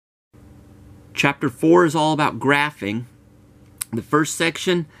Chapter 4 is all about graphing. The first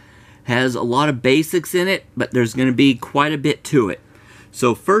section has a lot of basics in it, but there's going to be quite a bit to it.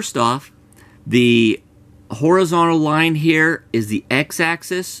 So first off, the horizontal line here is the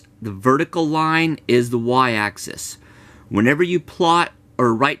x-axis. The vertical line is the y-axis. Whenever you plot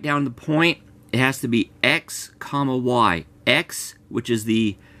or write down the point, it has to be x comma y. X, which is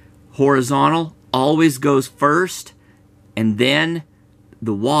the horizontal, always goes first, and then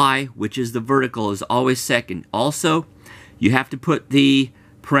the y, which is the vertical, is always second. Also, you have to put the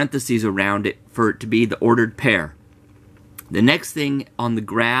parentheses around it for it to be the ordered pair. The next thing on the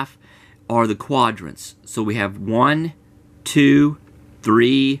graph are the quadrants. So we have 1, 2,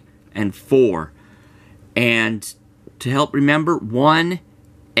 3, and 4. And to help remember, 1,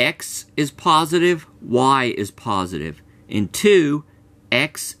 x is positive, y is positive. In 2,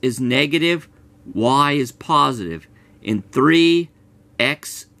 x is negative, y is positive. In 3,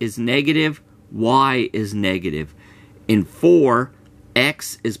 x is negative, y is negative. In 4,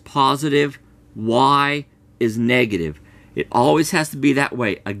 x is positive, y is negative. It always has to be that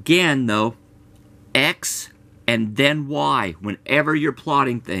way. Again, though, x and then y whenever you're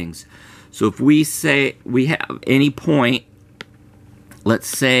plotting things. So if we say we have any point, let's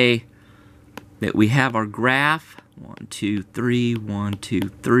say that we have our graph 1, 2, 3, 1, 2,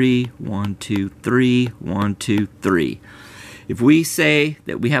 3, 1, 2, 3, 1, 2, 3. If we say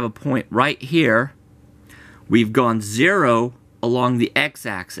that we have a point right here, we've gone 0 along the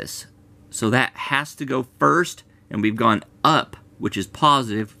x-axis. So that has to go first, and we've gone up, which is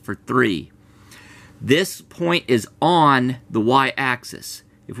positive, for 3. This point is on the y-axis.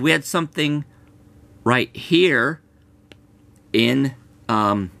 If we had something right here in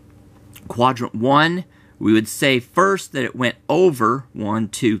quadrant 1, we would say first that it went over 1,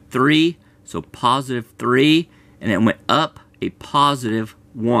 2, 3, so positive 3, and it went up a positive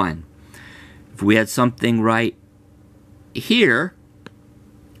 1. If we had something right here,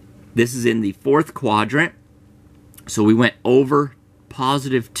 this is in the 4th quadrant, so we went over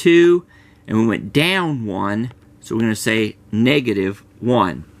positive 2, and we went down 1, so we're going to say negative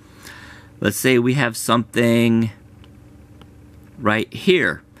 1. Let's say we have something right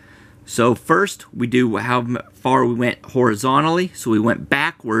here. So first we do how far we went horizontally, so we went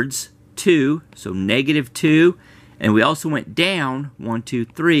backwards 2, so negative 2, and we also went down 1, 2,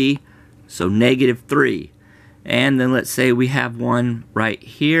 3, so negative 3. And then let's say we have one right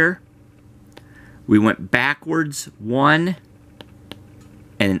here. We went backwards 1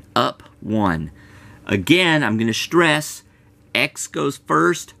 and up 1. Again, I'm going to stress x goes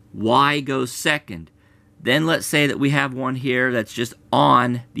first, y goes second. Then let's say that we have one here that's just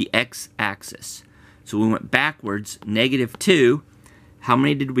on the x-axis. So we went backwards, negative 2. How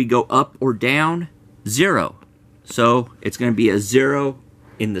many did we go up or down? 0. So it's going to be a 0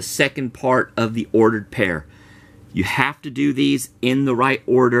 in the second part of the ordered pair. You have to do these in the right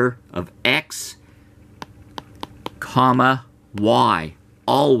order of x, comma, y.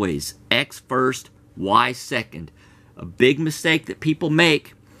 Always x first, y second. A big mistake that people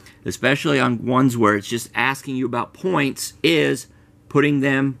make, especially on ones where it's just asking you about points, is putting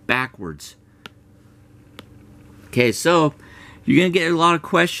them backwards. Okay, so you're going to get a lot of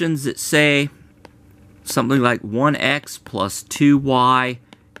questions that say something like 1x plus 2y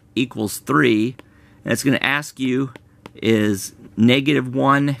equals 3. And it's going to ask you, is negative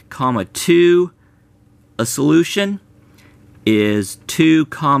 1 comma 2 a solution? Is 2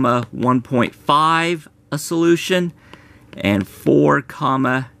 comma 1.5 a solution? And 4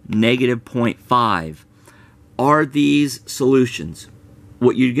 comma negative 0.5. Are these solutions?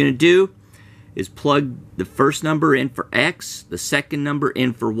 What you're going to do is plug the first number in for x, the second number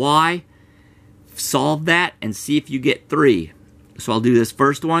in for y, solve that, and see if you get 3. So I'll do this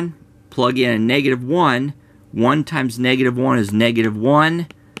first one. Plug in a negative 1. 1 times negative 1 is negative 1,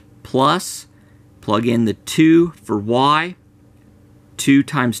 plus, plug in the 2 for y. 2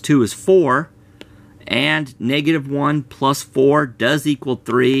 times 2 is 4. And negative 1 plus 4 does equal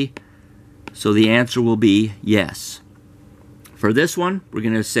 3. So the answer will be yes. For this one, we're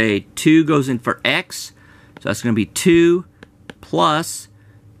going to say 2 goes in for x. So that's going to be 2 plus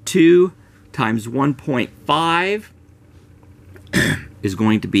 2 times 1.5 is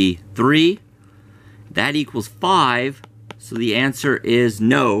going to be 3. That equals 5. So the answer is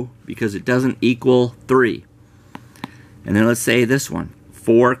no, because it doesn't equal 3. And then let's say this one.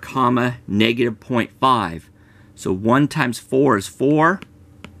 4 comma negative 0.5. So 1 times 4 is 4.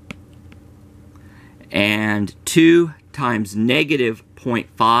 And 2 times negative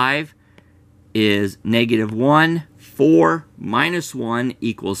 0.5 is negative 1. 4 minus 1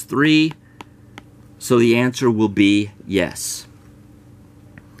 equals 3. So the answer will be yes.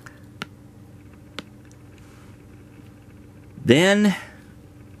 Then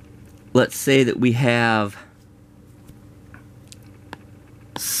let's say that we have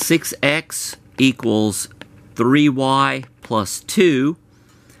 6x equals 3y plus 2,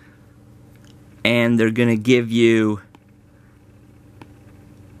 and they're going to give you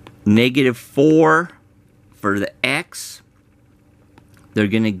 -4 for the x. They're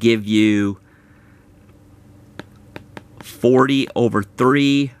going to give you 40 over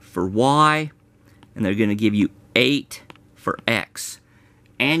 3 for y, and they're going to give you 8 for x.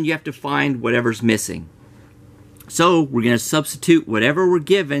 And you have to find whatever's missing. So we're going to substitute whatever we're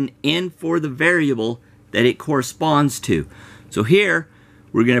given in for the variable that it corresponds to. So here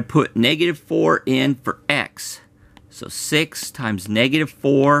we're going to put -4 in for x. So 6 times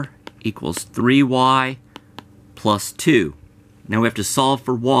 -4 equals 3y plus 2. Now we have to solve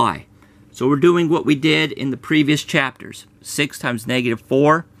for y. So we're doing what we did in the previous chapters. 6 times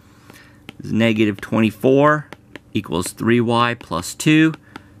 -4 is -24 equals 3y plus 2.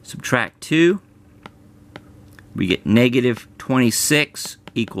 Subtract 2. We get -26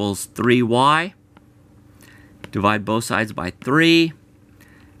 equals 3y. Divide both sides by 3.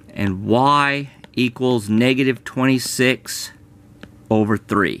 And y equals -26 over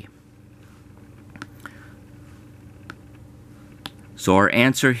 3. So our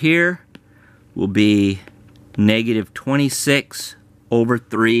answer here will be -26 over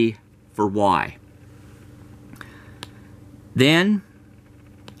 3 for y. Then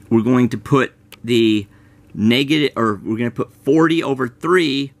we're going to put we're going to put 40 over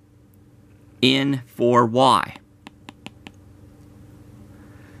 3 in for y.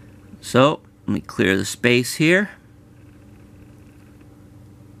 So let me clear the space here.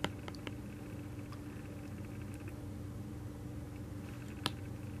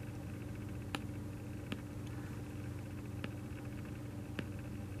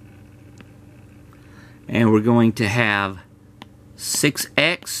 And we're going to have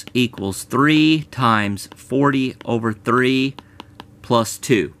 6x equals 3 times 40 over 3 plus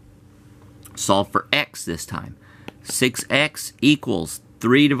 2. Solve for x this time. 6x equals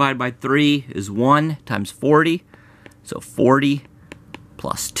 3 divided by 3 is 1 times 40. So 40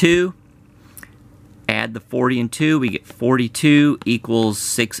 plus 2. Add the 40 and 2, we get 42 equals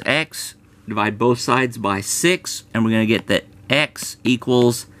 6x. Divide both sides by 6, and we're going to get that x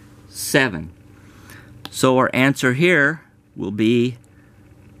equals 7. So our answer here will be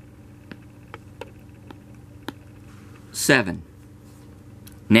 7.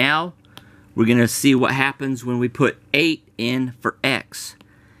 Now we're going to see what happens when we put 8 in for x.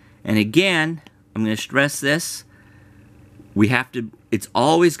 And again, I'm going to stress this. It's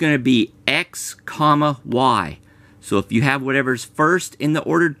always going to be x comma y. So if you have whatever's first in the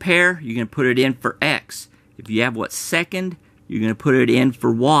ordered pair, you're going to put it in for x. If you have what's second, you're going to put it in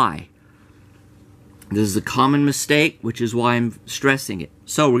for y. This is a common mistake, which is why I'm stressing it.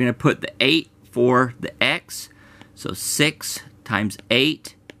 So we're going to put the 8 for the x. So 6 times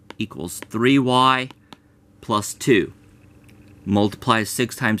 8 equals 3y plus 2. Multiply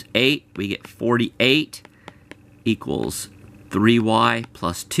 6 times 8, we get 48 equals 3y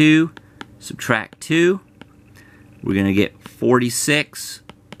plus 2. Subtract 2. We're going to get 46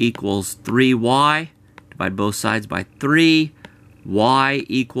 equals 3y. Divide both sides by 3. Y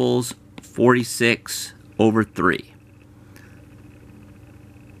equals 46 over 3.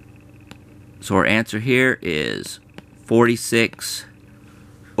 So our answer here is 46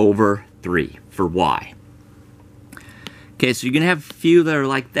 over 3 for y. Okay, so you're going to have a few that are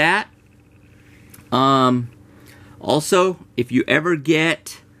like that. Also, if you ever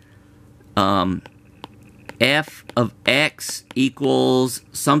get f of x equals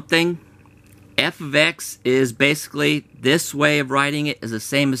something, f of x is basically, this way of writing it is the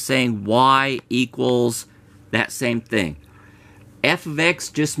same as saying y equals that same thing. F of x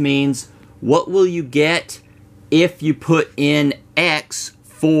just means what will you get if you put in x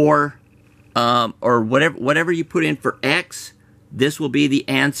for, or whatever you put in for x, this will be the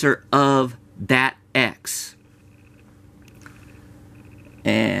answer of that x.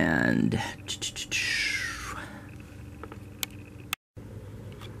 And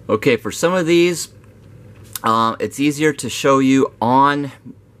okay, for some of these, it's easier to show you on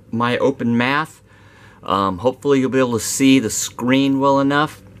myopenmath. Hopefully you'll be able to see the screen well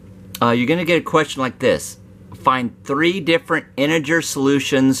enough. You're going to get a question like this. Find 3 different integer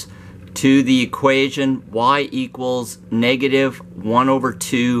solutions to the equation y equals -1 over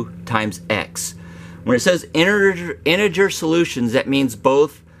 2 times x. When it says integer solutions, that means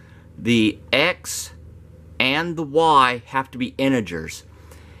both the x and the y have to be integers.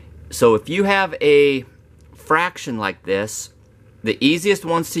 So if you have a fraction like this, the easiest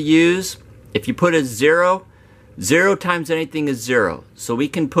ones to use, if you put a 0, 0 times anything is 0. So we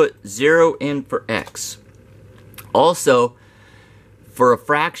can put 0 in for x. Also, for a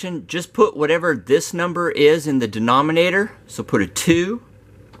fraction, just put whatever this number is in the denominator. So put a 2.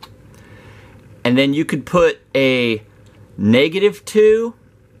 And then you could put a -2,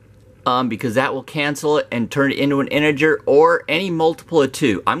 because that will cancel it and turn it into an integer, or any multiple of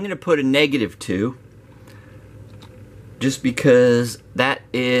 2. I'm going to put a -2. Just because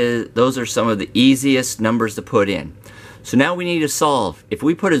those are some of the easiest numbers to put in. So now we need to solve. If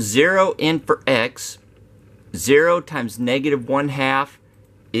we put a 0 in for x, 0 times -1/2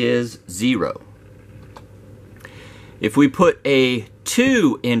 is 0. If we put a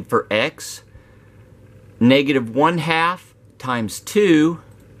 2 in for x, -1/2 times 2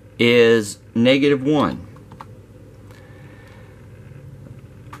 is -1.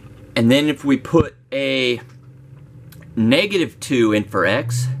 And then if we put a -2 in for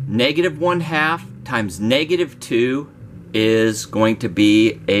x, -1/2 times -2 is going to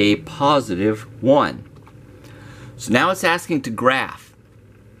be a +1. So now it's asking to graph.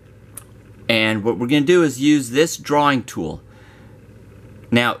 And what we're going to do is use this drawing tool.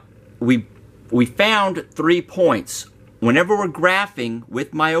 Now, we found 3 points. Whenever we're graphing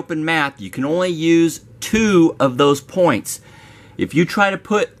with myopenmath, you can only use 2 of those points. If you try to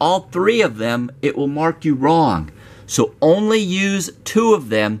put all 3 of them, it will mark you wrong. So only use 2 of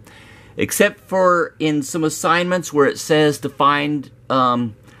them, except for in some assignments where it says to find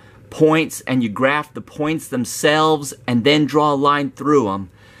points and you graph the points themselves and then draw a line through them.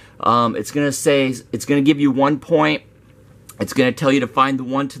 It's going to give you 1 point. It's going to tell you to find the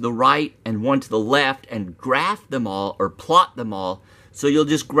one to the right and one to the left and graph them all or plot them all. So you'll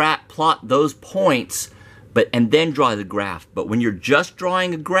just plot those points and then draw the graph. But when you're just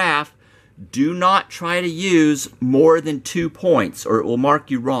drawing a graph, do not try to use more than 2 points or it will mark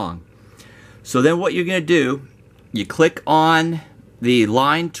you wrong. So then what you're going to do, you click on the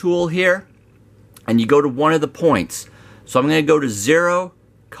line tool here and you go to one of the points. So I'm going to go to 0,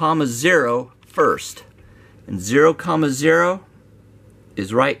 0 first. And 0, 0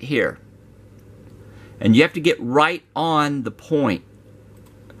 is right here. And you have to get right on the point.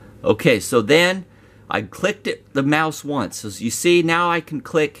 Okay, so then I clicked the mouse once. So you see now I can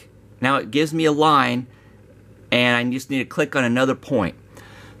click. Now it gives me a line and I just need to click on another point.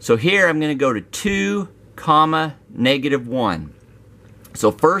 So here I'm going to go to 2, -1.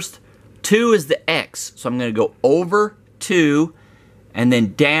 So first 2 is the x. So I'm going to go over 2 and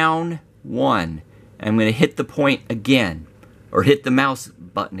then down 1. I'm going to hit the point again, or hit the mouse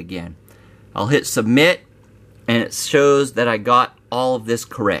button again. I'll hit submit, and it shows that I got all of this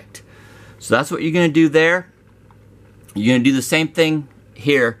correct. So that's what you're going to do there. You're going to do the same thing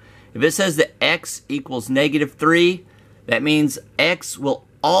here. If it says that x equals -3, that means x will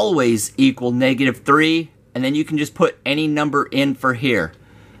always equal -3, and then you can just put any number in for here.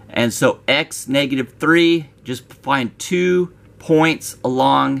 And so x -3, just find 2 points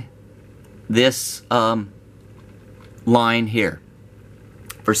along this line here.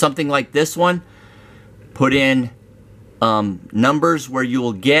 For something like this one, put in numbers where you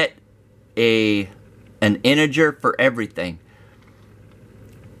will get an integer for everything.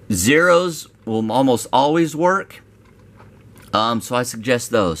 Zeros will almost always work, so I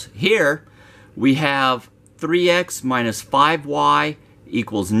suggest those. Here we have 3x minus 5y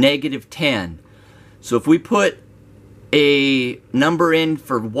equals -10. So if we put a number in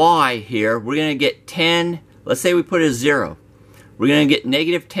for y here, we're going to get 10. Let's say we put a 0. We're going to get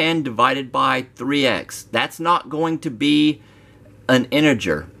 -10 divided by 3x. That's not going to be an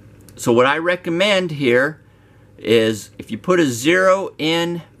integer. So what I recommend here is if you put a 0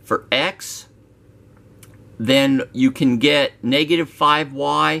 in for x, then you can get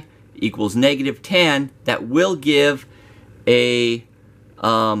 -5y equals -10. That will give an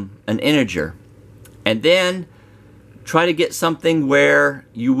integer. And then try to get something where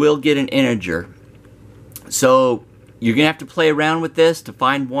you will get an integer. So you're going to have to play around with this to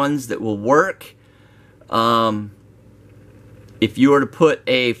find ones that will work. If you were to put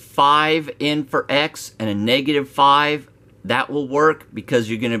a 5 in for x and a -5, that will work because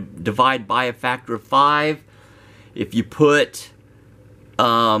you're going to divide by a factor of 5. If you put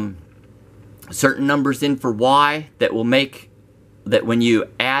certain numbers in for y, that will make that when you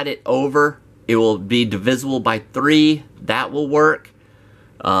add it over, it will be divisible by 3. That will work.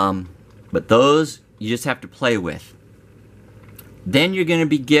 But those you just have to play with. Then you're going to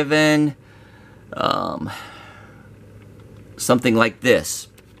be given something like this,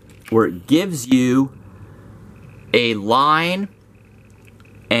 where it gives you a line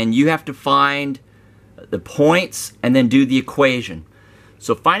and you have to find the points and then do the equation.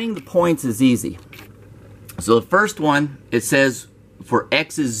 So finding the points is easy. So the first one, it says for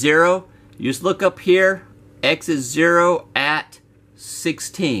x is 0, you just look up here, x is 0 at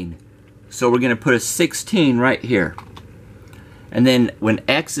 16. So we're going to put a 16 right here. And then when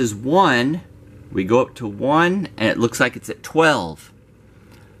x is 1, we go up to 1 and it looks like it's at 12.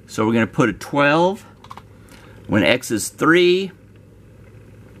 So we're going to put a 12. When x is 3,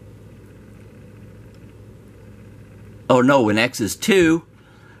 oh no, when x is 2,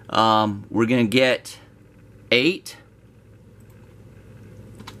 we're going to get 8.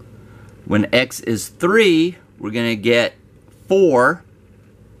 When x is 3, we're going to get 4.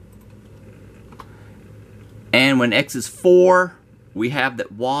 And when x is 4, we have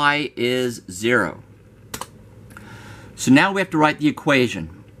that y is 0. So now we have to write the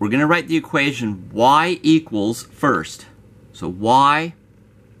equation. We're going to write the equation y equals first. So y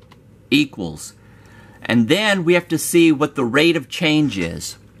equals. And then we have to see what the rate of change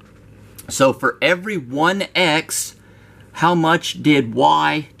is. So for every 1x, how much did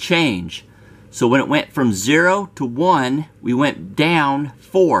y change? So when it went from 0 to 1, we went down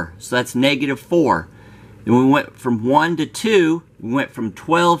 4. So that's negative 4. Then we went from 1 to 2, we went from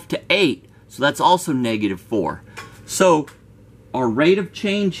 12 to 8. So that's also negative 4. So our rate of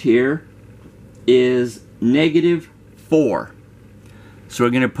change here is negative 4. So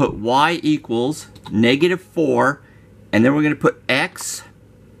we're going to put y equals negative 4, and then we're going to put x,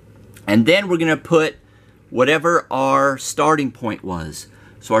 and then we're going to put whatever our starting point was.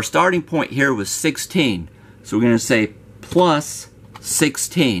 So our starting point here was 16. So we're going to say plus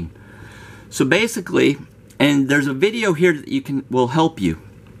 16. So basically, and there's a video here that will help you.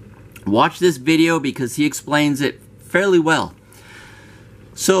 Watch this video because he explains it fairly well.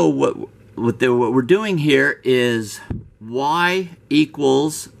 So what we're doing here is y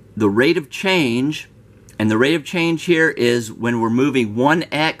equals the rate of change, and the rate of change here is when we're moving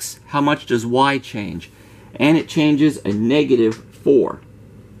 1x, how much does y change? And it changes a negative 4.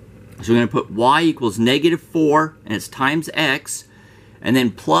 So we're going to put y equals negative 4, and it's times x, and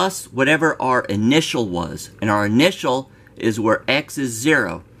then plus whatever our initial was. And our initial is where x is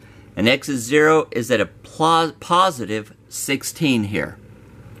 0. And x is 0 is at a positive 16 here.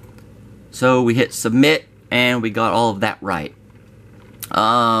 So we hit submit, and we got all of that right.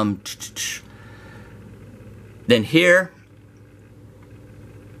 Then here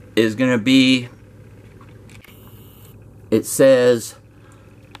is going to be, it says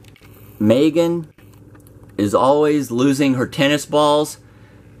Megan is always losing her tennis balls.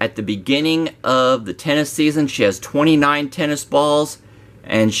 At the beginning of the tennis season, she has 29 tennis balls,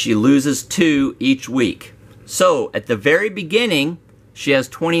 and she loses 2 each week. So at the very beginning, she has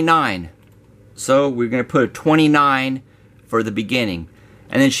 29. So we're going to put a 29 for the beginning.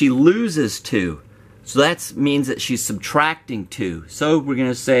 And then she loses 2. So that means that she's subtracting 2. So we're going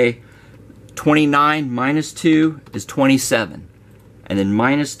to say 29 minus 2 is 27. And then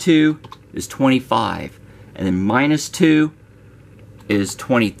minus 2 is 25. And then minus 2 is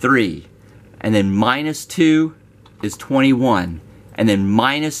 23. And then minus 2 is 21. And then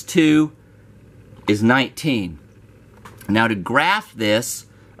minus 2 is 19. Now to graph this,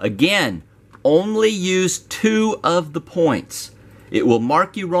 again, only use 2 of the points. It will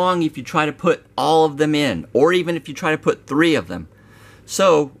mark you wrong if you try to put all of them in, or even if you try to put 3 of them.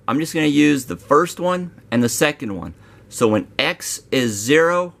 So I'm just going to use the first one and the second one. So when x is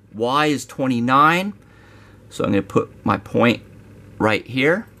 0, y is 29. So I'm going to put my point right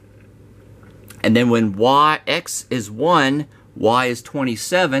here. And then when x is 1, y is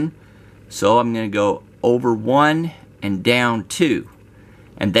 27. So I'm going to go over 1 and down 2.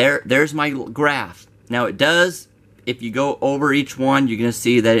 And there's my graph. Now it does, if you go over each one, you're going to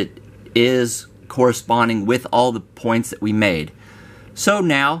see that it is corresponding with all the points that we made. So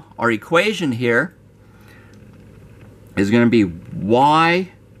now our equation here is going to be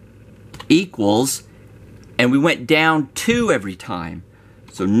y equals, and we went down 2 every time.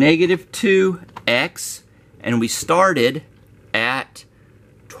 So negative 2x, and we started at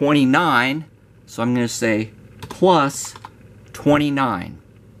 29. So I'm going to say plus 29.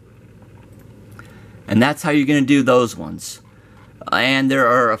 And that's how you're going to do those ones. And there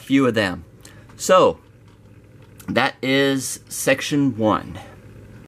are a few of them. So, that is section 1.